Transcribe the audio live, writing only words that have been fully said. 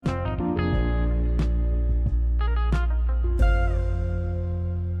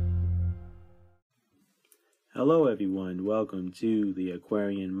Hello, everyone. Welcome to the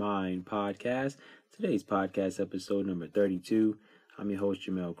Aquarian Mind podcast. Today's podcast episode number 32. I'm your host,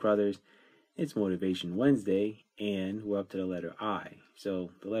 Jamel Crothers. It's Motivation Wednesday, and we're up to the letter I.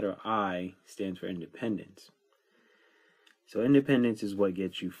 So the letter I stands for independence. So independence is what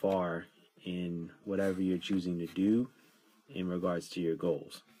gets you far in whatever you're choosing to do in regards to your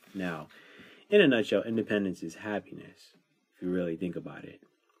goals. Now, in a nutshell, independence is happiness, if you really think about it.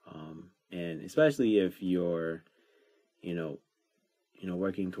 And especially if you're,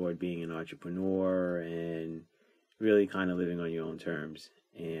 working toward being an entrepreneur and really kind of living on your own terms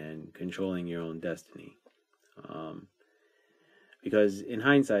and controlling your own destiny. Because in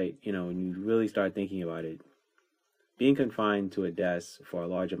hindsight, when you really start thinking about it, being confined to a desk for a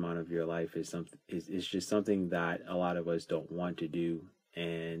large amount of your life is just something that a lot of us don't want to do,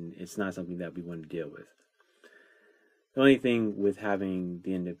 and it's not something that we want to deal with. The only thing with having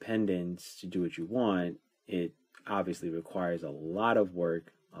the independence to do what you want, it obviously requires a lot of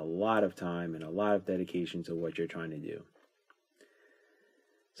work, a lot of time, and a lot of dedication to what you're trying to do.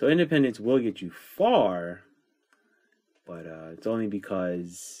 So independence will get you far, but it's only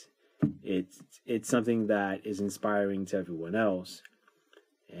because it's something that is inspiring to everyone else.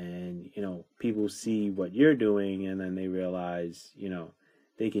 And, people see what you're doing, and then they realize,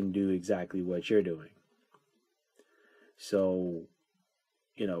 they can do exactly what you're doing. So,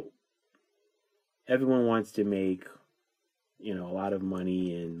 everyone wants to make, a lot of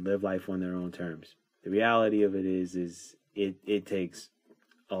money and live life on their own terms. The reality of it is it takes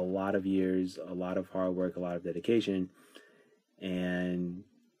a lot of years, a lot of hard work, a lot of dedication. And,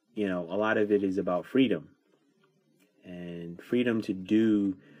 a lot of it is about freedom. And freedom to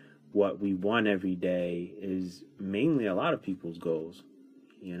do what we want every day is mainly a lot of people's goals,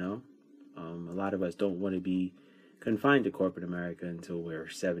 A lot of us don't want to be confined to corporate America until we're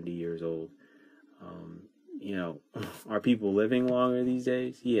 70 years old. Are people living longer these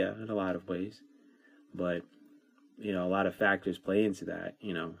days? Yeah, in a lot of ways. But, a lot of factors play into that,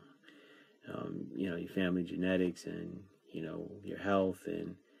 your family genetics and, your health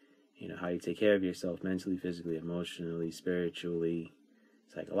and, how you take care of yourself mentally, physically, emotionally, spiritually,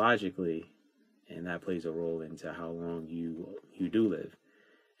 psychologically. And that plays a role into how long you do live.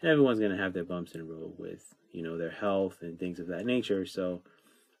 And everyone's going to have their bumps in the road with, their health and things of that nature. So,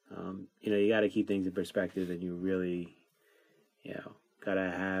 you got to keep things in perspective, and you really, got to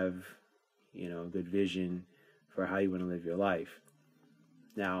have, a good vision for how you want to live your life.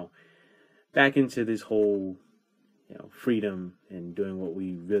 Now, back into this whole, freedom and doing what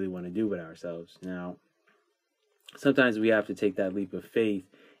we really want to do with ourselves. Now, sometimes we have to take that leap of faith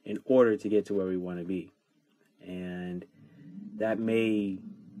in order to get to where we want to be. And that may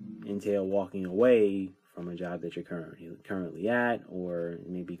entail walking away from a job that you're currently at, or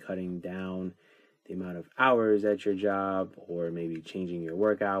maybe cutting down the amount of hours at your job, or maybe changing your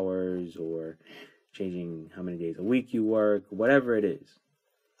work hours, or changing how many days a week you work, whatever it is.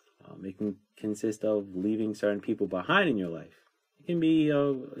 It can consist of leaving certain people behind in your life. It can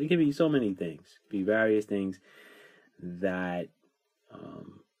be so many things. It can be various things that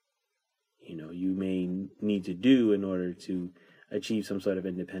you may need to do in order to achieve some sort of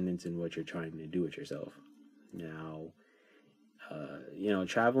independence in what you're trying to do with yourself. Now,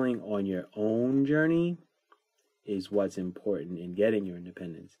 traveling on your own journey is what's important in getting your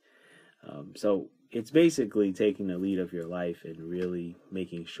independence. So it's basically taking the lead of your life and really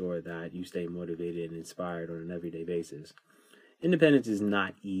making sure that you stay motivated and inspired on an everyday basis. Independence is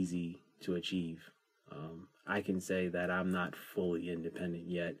not easy to achieve. I can say that I'm not fully independent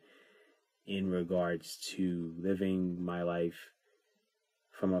yet in regards to living my life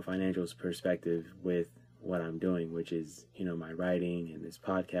from a financial perspective with what I'm doing, which is, my writing and this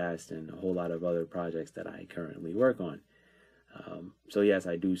podcast and a whole lot of other projects that I currently work on. So yes,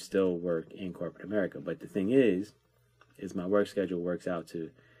 I do still work in corporate America, but the thing is my work schedule works out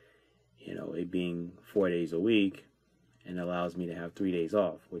to, it being 4 days a week, and allows me to have 3 days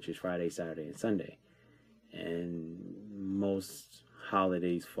off, which is Friday, Saturday, and Sunday. And most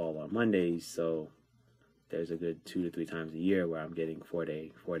holidays fall on Mondays, so there's a good 2 to 3 times a year where I'm getting 4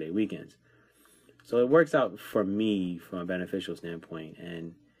 day weekends. So it works out for me from a beneficial standpoint,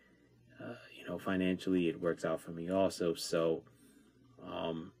 and financially it works out for me also. So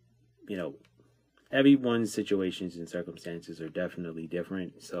everyone's situations and circumstances are definitely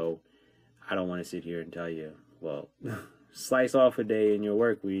different. So I don't want to sit here and tell you, well, slice off a day in your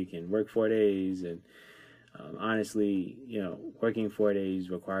work week and work 4 days. And honestly, working 4 days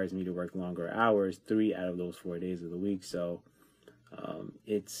requires me to work longer hours, 3 out of those 4 days of the week. So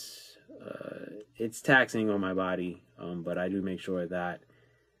it's taxing on my body, but I do make sure that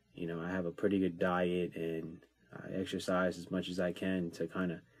I have a pretty good diet, and I exercise as much as I can to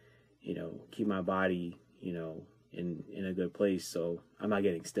kind of, keep my body, in a good place, so I'm not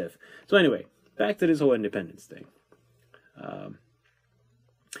getting stiff. So anyway, back to this whole independence thing.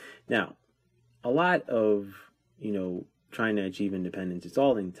 Now, a lot of, trying to achieve independence, it's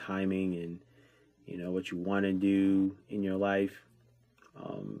all in timing and, what you want to do in your life.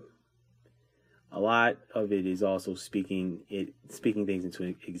 A lot of it is also speaking things into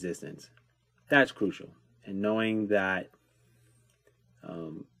existence. That's crucial. And knowing that,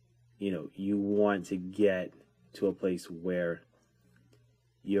 you want to get to a place where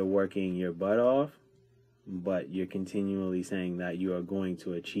you're working your butt off, but you're continually saying that you are going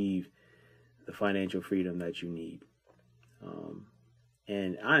to achieve the financial freedom that you need.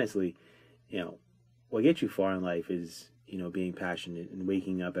 And honestly, what gets you far in life is, being passionate and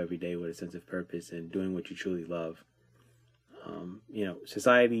waking up every day with a sense of purpose and doing what you truly love.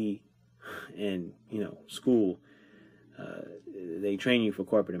 Society and, school, they train you for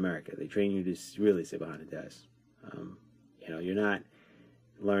corporate America. They train you to really sit behind a desk. You're not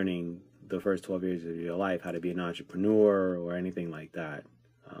learning the first 12 years of your life how to be an entrepreneur or anything like that.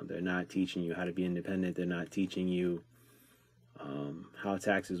 They're not teaching you how to be independent. They're not teaching you how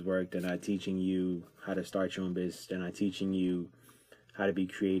taxes work. They're not teaching you how to start your own business. They're not teaching you how to be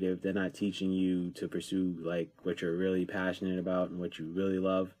creative. They're not teaching you to pursue like what you're really passionate about and what you really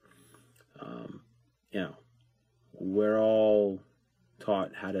love. We're all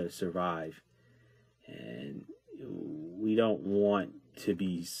taught how to survive, and we don't want to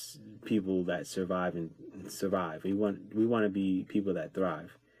be people that survive and survive. We want to be people that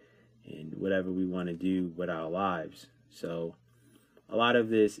thrive in whatever we want to do with our lives. So a lot of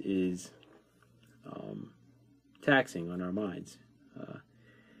this is taxing on our minds.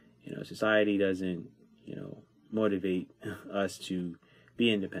 Society doesn't, motivate us to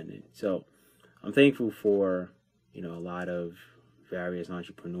be independent. So I'm thankful for, a lot of various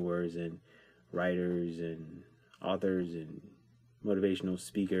entrepreneurs and writers and authors and motivational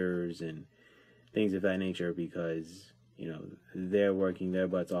speakers and things of that nature, because, they're working their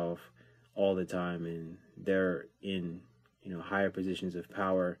butts off all the time, and they're in, higher positions of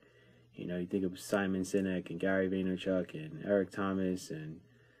power. You think of Simon Sinek and Gary Vaynerchuk and Eric Thomas and,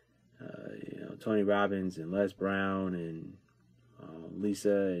 Tony Robbins and Les Brown and Lisa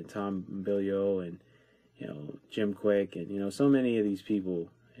and Tom Bilyeu and, Jim Quick and, so many of these people,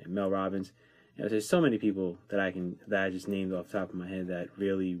 and Mel Robbins. There's so many people that I just named off the top of my head that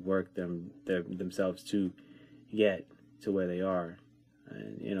really work themselves to get to where they are.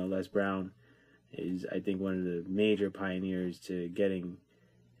 And, Les Brown is, I think, one of the major pioneers to getting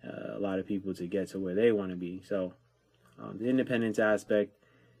a lot of people to get to where they want to be. So the independence aspect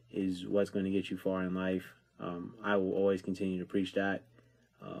is what's going to get you far in life. I will always continue to preach that.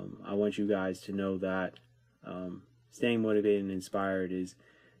 I want you guys to know that staying motivated and inspired is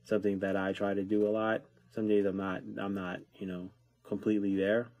something that I try to do a lot. Some days I'm not, completely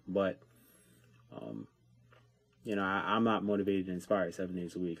there, but I'm not motivated and inspired 7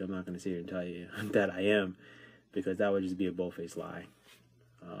 days a week. I'm not going to sit here and tell you that I am, because that would just be a bold-faced lie.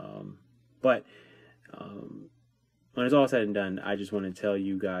 But when it's all said and done, I just want to tell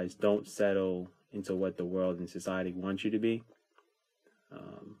you guys, don't settle into what the world and society wants you to be.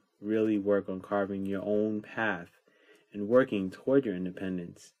 Really work on carving your own path and working toward your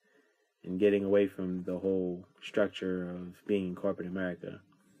independence and getting away from the whole structure of being in corporate America.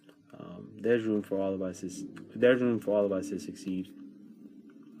 There's room for all of us. There's room for all of us to succeed.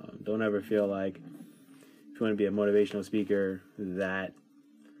 Don't ever feel like if you want to be a motivational speaker that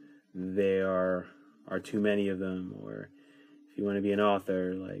there are too many of them, or if you want to be an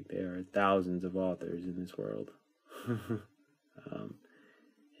author, like there are thousands of authors in this world.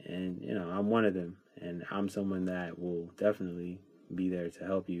 And I'm one of them, and I'm someone that will definitely be there to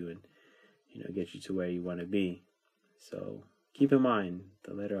help you and get you to where you want to be. So keep in mind,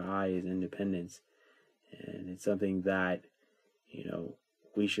 the letter I is independence, and it's something that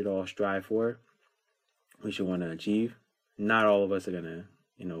we should all strive for. We should want to achieve. Not all of us are gonna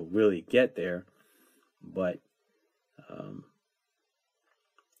really get there, but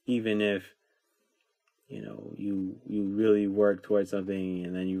even if you really work towards something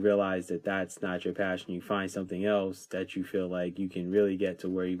and then you realize that that's not your passion, you find something else that you feel like you can really get to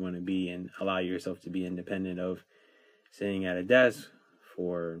where you want to be and allow yourself to be independent of sitting at a desk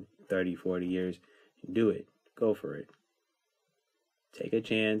for 30, 40 years. Do it. Go for it. Take a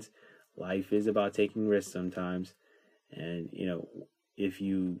chance. Life is about taking risks sometimes. And, if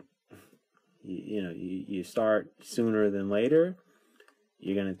you start sooner than later,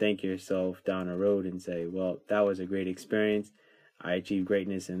 you're going to thank yourself down the road and say, well, that was a great experience. I achieved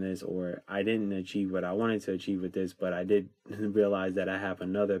greatness in this, or I didn't achieve what I wanted to achieve with this, but I did realize that I have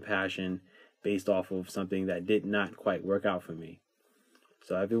another passion based off of something that did not quite work out for me.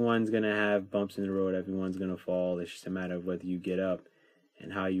 So everyone's going to have bumps in the road. Everyone's going to fall. It's just a matter of whether you get up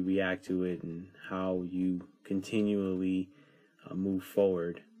and how you react to it and how you continually move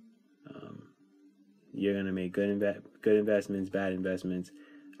forward. You're going to make good investments, bad investments.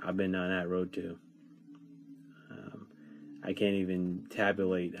 I've been down that road too. I can't even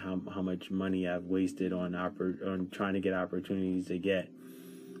tabulate how much money I've wasted on trying to get opportunities to get,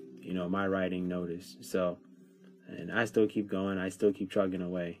 my writing notice. So, and I still keep going. I still keep trucking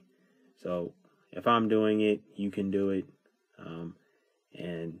away. So if I'm doing it, you can do it.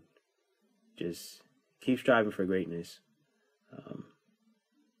 And just keep striving for greatness.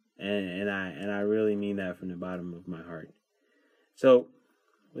 And I really mean that from the bottom of my heart. So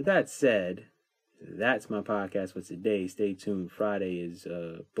with that said, that's my podcast for today. Stay tuned. Friday is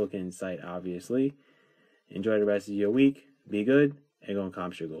Book Insight, obviously. Enjoy the rest of your week. Be good and go and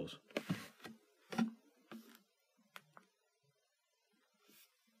accomplish your goals.